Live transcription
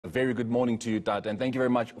A very good morning to you, Dad, and thank you very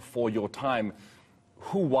much for your time.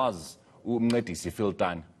 Who was Mncedisi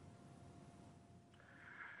Filtane?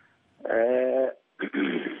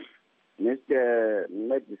 Mr.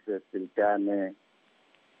 Mncedisi Filtane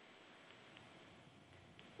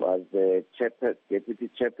was the deputy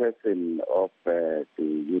chairperson of the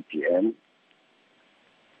UDM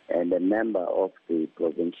and a member of the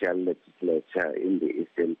provincial legislature in the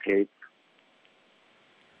Eastern Cape.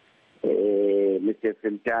 Mr.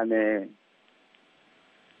 Filtane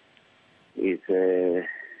is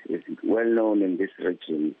well known in this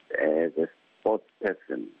region as a sports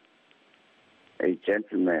person, a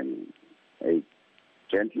gentleman who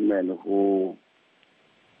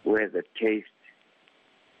has a taste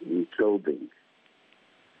in clothing,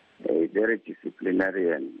 a very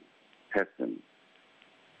disciplinarian person,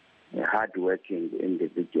 a hard-working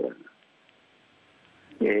individual.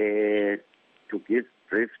 To give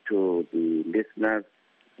brief to the listeners,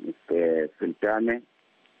 Mr. Filtane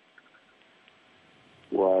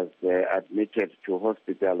was admitted to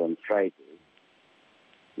hospital on Friday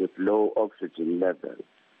with low oxygen levels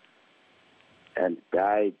and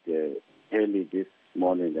died early this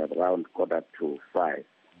morning at around 4:45.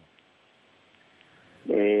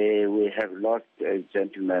 We have lost a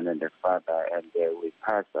gentleman and a father, and we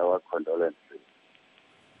pass our condolences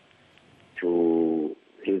to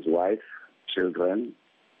his wife, children,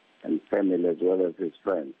 and family, as well as his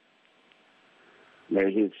friends.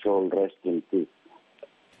 May his soul rest in peace.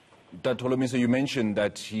 Dr. Holomisa, you mentioned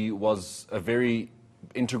that he was a very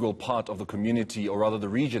integral part of the community, or rather the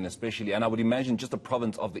region especially, and I would imagine just the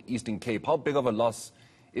province of the Eastern Cape. How big of a loss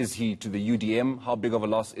is he to the UDM? How big of a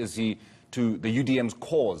loss is he to the UDM's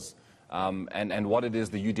cause and what it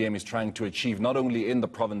is the UDM is trying to achieve, not only in the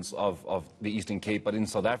province of the Eastern Cape, but in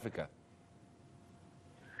South Africa?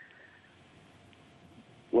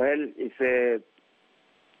 Well, it's a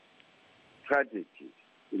tragedy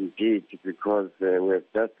indeed, because we've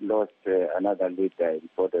just lost another leader in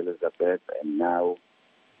Port Elizabeth, and now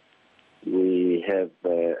we have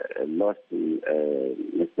lost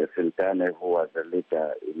Mr. Filtane, who was a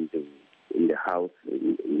leader in the House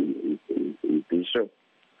in Bishop.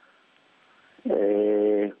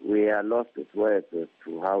 We are lost with words as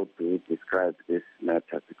to how to describe this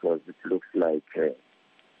matter, because it looks like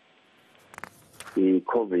the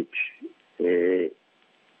COVID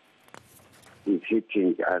is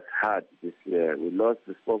hitting us hard this year. We lost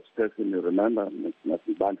the spokesperson, you remember,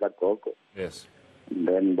 Mr. Bandla Gogo. Yes.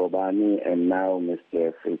 Then Bobani, and now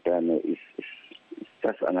Mr. Filtane is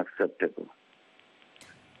just unacceptable.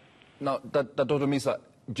 Now, Dr. Holomisa,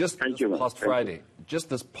 just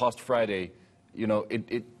this past Friday, you know,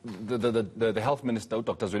 the health minister,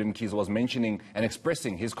 Dr. Mncedisi, was mentioning and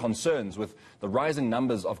expressing his concerns with the rising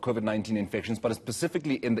numbers of COVID-19 infections, but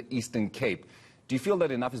specifically in the Eastern Cape. Do you feel that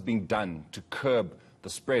enough is being done to curb the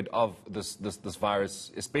spread of this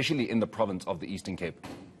virus, especially in the province of the Eastern Cape?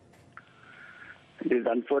 It is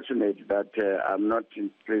unfortunate that I'm not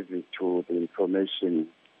privy to the information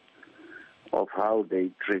of how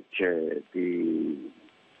they treat the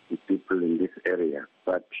people in this area.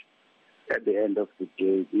 But at the end of the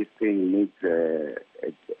day, this thing needs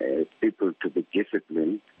people to be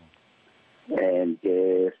disciplined and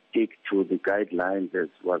stick to the guidelines as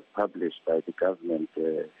was published by the government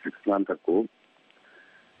 6 months ago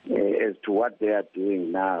as to what they are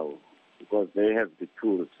doing now, because they have the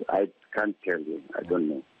tools. I can't tell you. I don't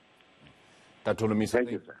know. Dr. Holomisa,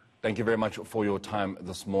 thank you, sir. Thank you very much for your time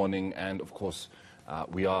this morning. And of course,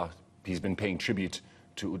 he's been paying tribute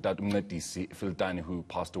to Mncedisi Filtane, who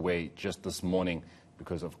passed away just this morning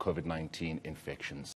because of COVID-19 infections.